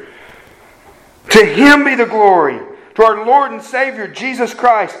here. To him be the glory. To our Lord and Savior, Jesus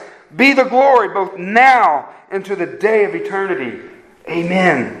Christ, be the glory both now and to the day of eternity.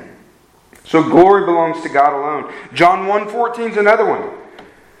 Amen. So glory belongs to God alone. John 1:14 is another one.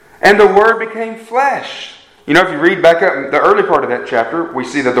 And the Word became flesh. You know, if you read back up in the early part of that chapter, we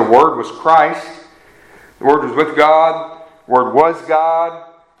see that the Word was Christ. The Word was with God. The Word was God.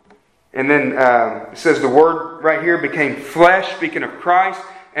 And then it says the Word right here became flesh, speaking of Christ,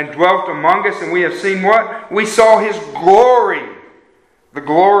 and dwelt among us. And we have seen what? We saw His glory. The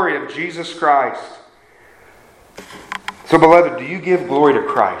glory of Jesus Christ. So, beloved, do you give glory to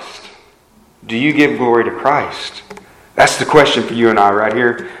Christ? Do you give glory to Christ? That's the question for you and I right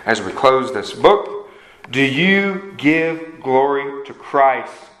here as we close this book. Do you give glory to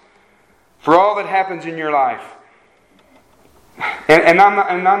Christ for all that happens in your life? And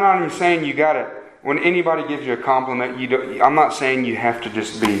I'm not even saying you got to, when anybody gives you a compliment, I'm not saying you have to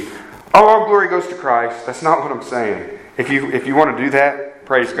just be, oh, all glory goes to Christ. That's not what I'm saying. If you want to do that,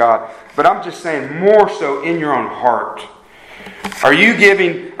 praise God. But I'm just saying more so in your own heart. Are you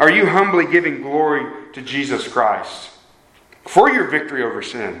humbly giving glory to Jesus Christ for your victory over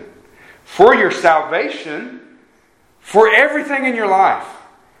sin, for your salvation, for everything in your life?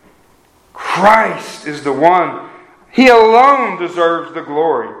 Christ is the one. He alone deserves the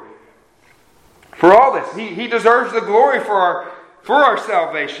glory for all this. He deserves the glory for our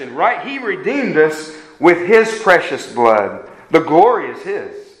salvation, right? He redeemed us with His precious blood. The glory is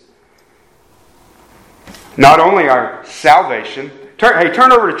His. Not only our salvation.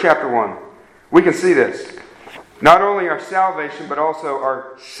 Turn over to chapter 1. We can see this. Not only our salvation, but also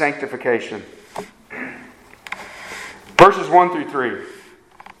our sanctification. Verses 1 through 3.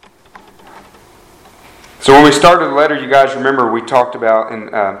 So when we started the letter, you guys remember we talked about, in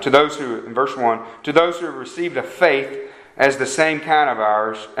verse 1, to those who have received a faith as the same kind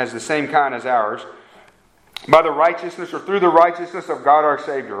as ours, by the righteousness or through the righteousness of God our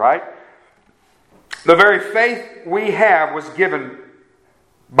Savior, right? The very faith we have was given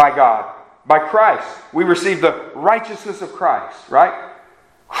by God, by Christ. We received the righteousness of Christ, right?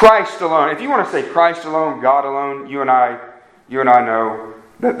 Christ alone. If you want to say Christ alone, God alone, you and I know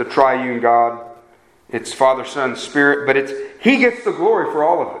that the triune God, it's Father, Son, Spirit, but He gets the glory for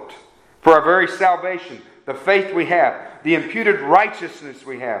all of it. For our very salvation, the faith we have, the imputed righteousness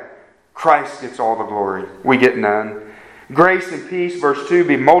we have, Christ gets all the glory. We get none. Grace and peace, verse 2,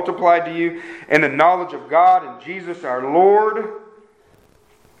 be multiplied to you in the knowledge of God and Jesus our Lord.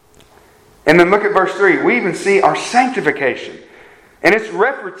 And then look at verse 3. We even see our sanctification. And it's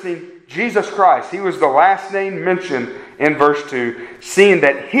referencing Jesus Christ. He was the last name mentioned in verse 2, seeing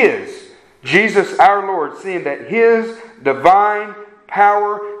that Jesus our Lord, seeing that His divine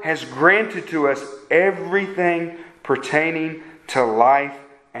power has granted to us everything pertaining to life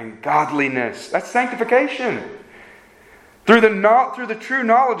and godliness. That's sanctification. Through the true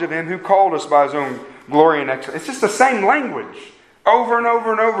knowledge of Him who called us by His own glory and excellence. It's just the same language over and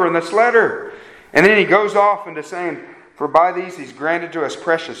over and over in this letter. And then he goes off into saying, for by these he's granted to us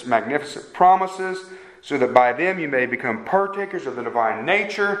precious, magnificent promises, so that by them you may become partakers of the divine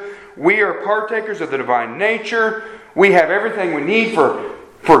nature. We are partakers of the divine nature. We have everything we need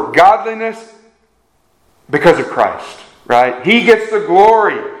for godliness because of Christ. Right? He gets the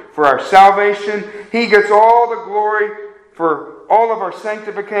glory for our salvation. He gets all the glory for all of our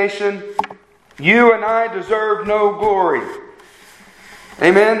sanctification. You and I deserve no glory.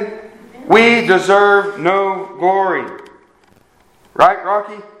 Amen? We deserve no glory. Right,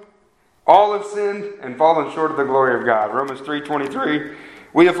 Rocky? All have sinned and fallen short of the glory of God. Romans 3:23.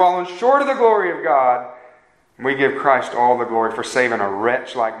 We have fallen short of the glory of God. And we give Christ all the glory for saving a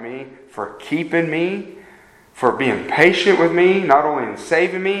wretch like me, for keeping me, for being patient with me, not only in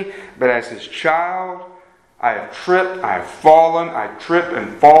saving me, but as His child. I have tripped, I have fallen, I trip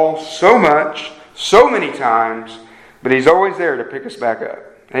and fall so much, so many times, but He's always there to pick us back up.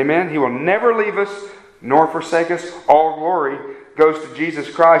 Amen? He will never leave us nor forsake us. All glory goes to Jesus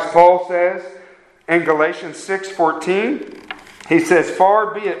Christ. Paul says in Galatians 6:14, he says,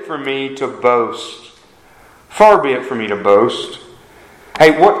 far be it from me to boast. Far be it from me to boast.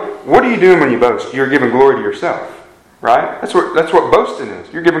 Hey, what are you doing when you boast? You're giving glory to yourself. Right? That's what boasting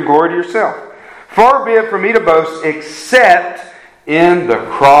is. You're giving glory to yourself. Far be it from me to boast except in the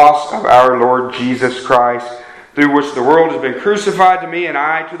cross of our Lord Jesus Christ, through which the world has been crucified to me and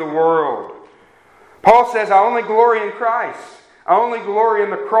I to the world. Paul says, I only glory in Christ. I only glory in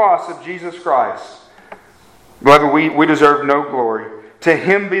the cross of Jesus Christ. Beloved, we deserve no glory. To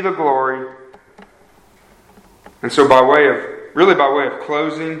Him be the glory. And so by way of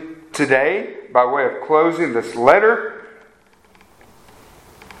closing today, by way of closing this letter,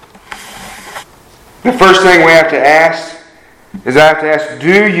 the first thing we have to ask is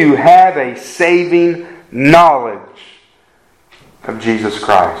do you have a saving knowledge of Jesus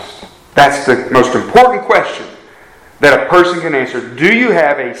Christ? That's the most important question that a person can answer. Do you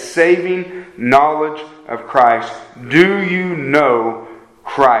have a saving knowledge of Christ? Do you know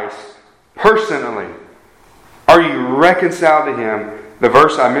Christ personally? Are you reconciled to Him? The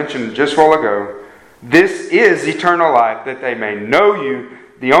verse I mentioned just a while ago. This is eternal life, that they may know you,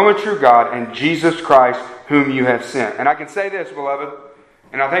 the only true God, and Jesus Christ, whom you have sent. And I can say this, beloved,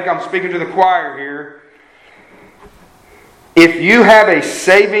 and I think I'm speaking to the choir here. If you have a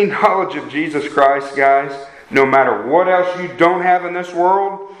saving knowledge of Jesus Christ, guys, no matter what else you don't have in this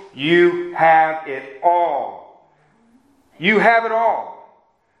world, you have it all. You have it all.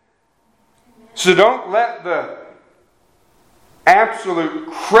 So don't let the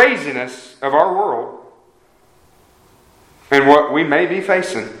absolute craziness of our world and what we may be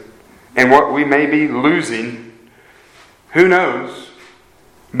facing and what we may be losing, who knows,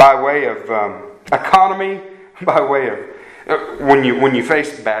 by way of economy, by way of when you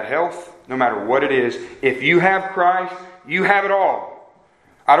face bad health, no matter what it is, if you have Christ, you have it all.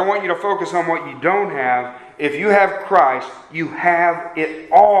 I don't want you to focus on what you don't have. If you have Christ, you have it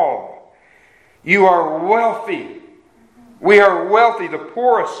all. You are wealthy. We are wealthy. The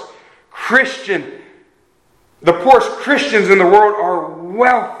poorest Christians in the world are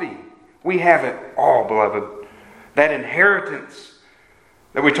wealthy. We have it all, beloved. That inheritance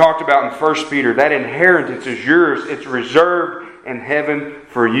that we talked about in 1 Peter, that inheritance is yours. It's reserved in heaven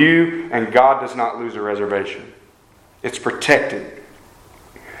for you, and God does not lose a reservation. It's protected.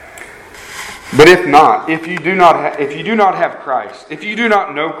 But if not, if you do not have Christ, if you do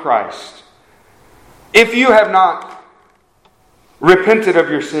not know Christ, if you have not repented of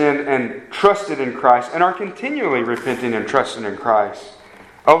your sin and trusted in Christ, and are continually repenting and trusting in Christ,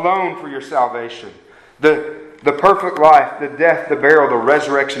 alone for your salvation, the perfect life, the death, the burial, the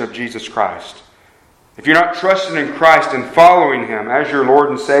resurrection of Jesus Christ. If you're not trusting in Christ and following Him as your Lord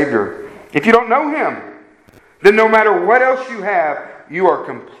and Savior, if you don't know Him, then no matter what else you have, you are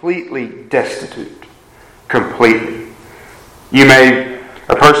completely destitute. Completely.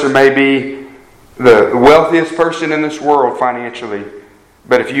 A person may be the wealthiest person in this world financially,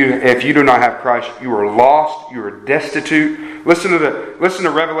 but if you do not have Christ, you are lost, you are destitute. Listen to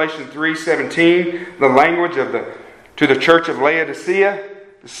Revelation 3:17, the language to the church of Laodicea.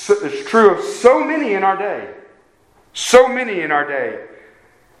 It's true of so many in our day. So many in our day.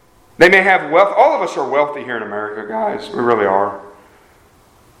 They may have wealth. All of us are wealthy here in America, guys. We really are.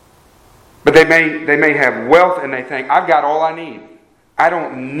 But they may have wealth and they think, I've got all I need. I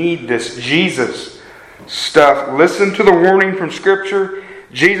don't need this Jesus stuff. Listen to the warning from Scripture.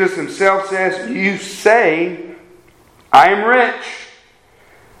 Jesus Himself says, you say, I am rich,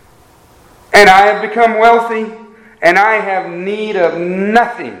 and I have become wealthy, and I have need of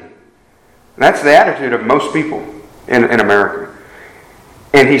nothing. That's the attitude of most people in America.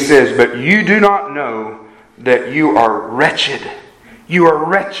 And he says, but you do not know that you are wretched. You are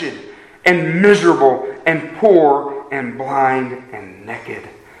wretched and miserable and poor and blind and naked.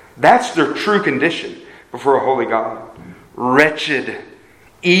 That's their true condition before a holy God. Wretched,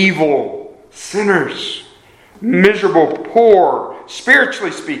 evil, sinners, miserable, poor,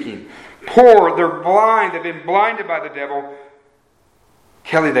 spiritually speaking. Poor, they're blind, they've been blinded by the devil.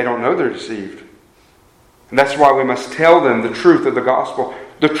 Kelly, they don't know they're deceived. And that's why we must tell them the truth of the gospel,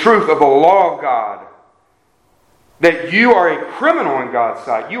 the truth of the law of God. That you are a criminal in God's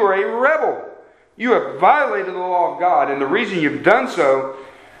sight. You are a rebel. You have violated the law of God. And the reason you've done so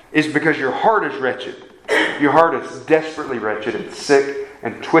is because your heart is wretched. Your heart is desperately wretched and sick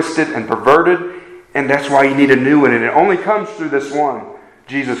and twisted and perverted. And that's why you need a new one. And it only comes through this one,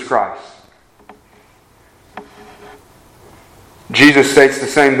 Jesus Christ. Jesus states the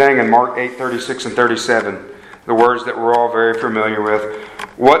same thing in Mark 8:36 and 37. The words that we're all very familiar with.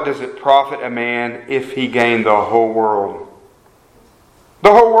 What does it profit a man if he gained the whole world?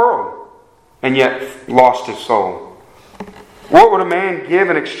 The whole world. And yet lost his soul. What would a man give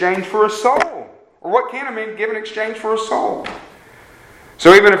in exchange for a soul? Or what can a man give in exchange for a soul?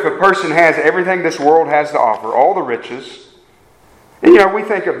 So even if a person has everything this world has to offer, all the riches, and we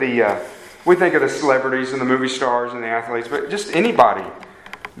think of the celebrities and the movie stars and the athletes, but just anybody,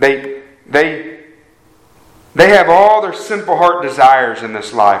 they have all their simple heart desires in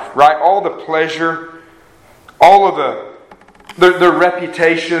this life, right? All the pleasure, all of their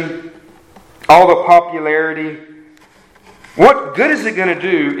reputation, all the popularity. What good is it going to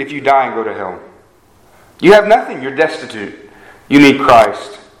do if you die and go to hell? You have nothing. You're destitute. You need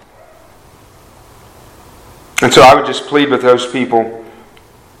Christ. And so I would just plead with those people,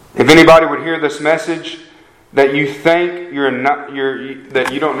 if anybody would hear this message, that you think that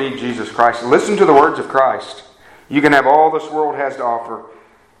you don't need Jesus Christ, listen to the words of Christ. You can have all this world has to offer,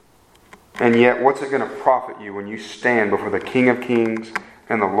 and yet what's it going to profit you when you stand before the King of Kings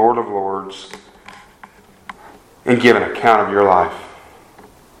and the Lord of Lords and give an account of your life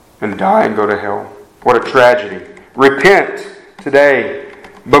and die and go to hell? What a tragedy. Repent today.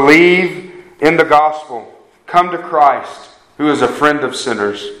 Believe in the gospel. Come to Christ, who is a friend of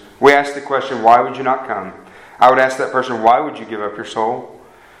sinners. We ask the question, why would you not come? I would ask that person, why would you give up your soul?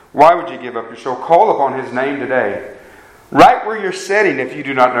 Why would you give up your soul? Call upon His name today. Right where you're sitting, if you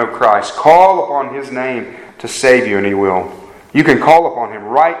do not know Christ, call upon His name to save you, and He will. You can call upon Him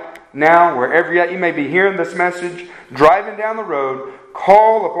right now, wherever you're at. You may be hearing this message, driving down the road.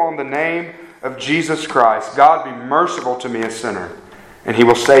 Call upon the name of Jesus Christ. God, be merciful to me, a sinner, and He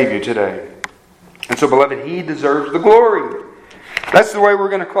will save you today. And so, beloved, He deserves the glory. That's the way we're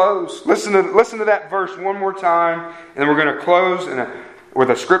going to close. Listen to that verse one more time, and then we're going to close with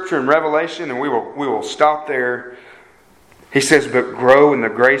a scripture in Revelation, and we will stop there. He says, but grow in the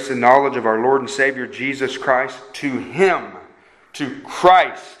grace and knowledge of our Lord and Savior Jesus Christ. To Him, to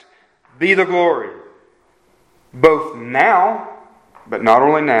Christ, be the glory, both now, but not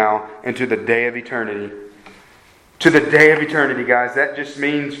only now, and to the day of eternity. To the day of eternity, guys. That just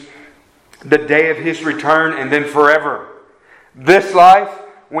means the day of His return and then forever. This life,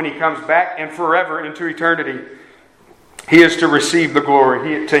 when He comes back, and forever into eternity, He is to receive the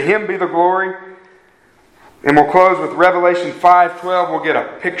glory. To Him be the glory. And we'll close with Revelation 5:12. We'll get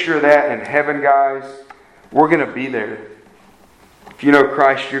a picture of that in heaven, guys. We're going to be there. If you know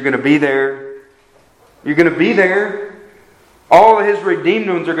Christ, you're going to be there. You're going to be there. All of His redeemed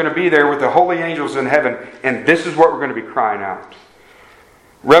ones are going to be there with the holy angels in heaven. And this is what we're going to be crying out.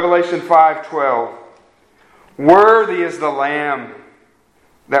 Revelation 5:12. Worthy is the Lamb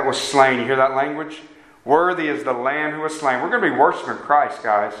that was slain. You hear that language? Worthy is the Lamb who was slain. We're going to be worshiping Christ,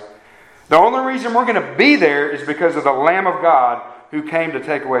 guys. The only reason we're going to be there is because of the Lamb of God who came to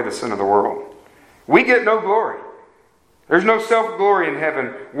take away the sin of the world. We get no glory. There's no self-glory in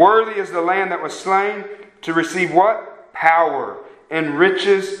heaven. Worthy is the Lamb that was slain to receive what? Power and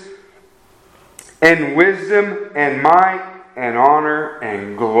riches and wisdom and might and honor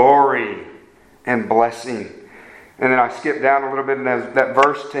and glory and blessing. And then I skip down a little bit in that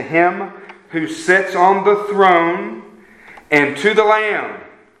verse. To Him who sits on the throne and to the Lamb.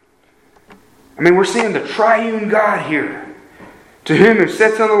 I mean, we're seeing the triune God here. To whom who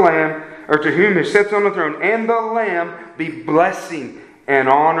sits on the Lamb, or to whom who sits on the throne and the Lamb, be blessing and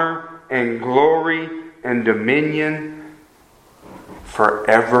honor and glory and dominion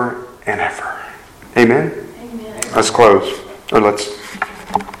forever and ever. Amen? Amen. Let's close. Or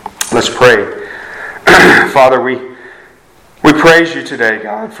let's pray. Father, we praise You today,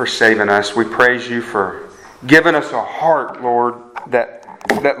 God, for saving us. We praise You for giving us a heart, Lord, that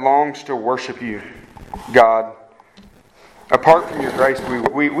longs to worship You, God. Apart from your grace,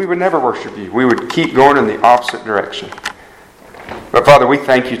 we would never worship you. We would keep going in the opposite direction. But Father, we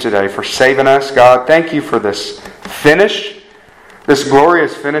thank you today for saving us, God. Thank you for this finish, this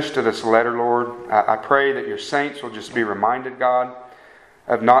glorious finish to this letter, Lord. I pray that your saints will just be reminded, God,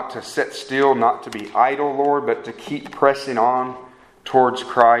 of not to sit still, not to be idle, Lord, but to keep pressing on towards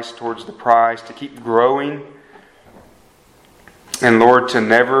Christ, towards the prize, to keep growing. And Lord, to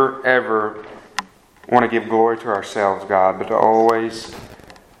never, ever want to give glory to ourselves, God, but to always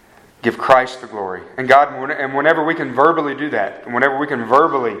give Christ the glory. And God, and whenever we can verbally do that, and whenever we can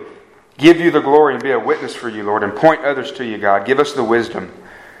verbally give you the glory and be a witness for you, Lord, and point others to you, God, give us the wisdom.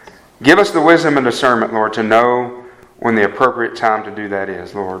 Give us the wisdom and discernment, Lord, to know when the appropriate time to do that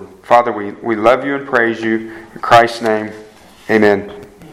is, Lord. Father, we love you and praise you. In Christ's name, amen.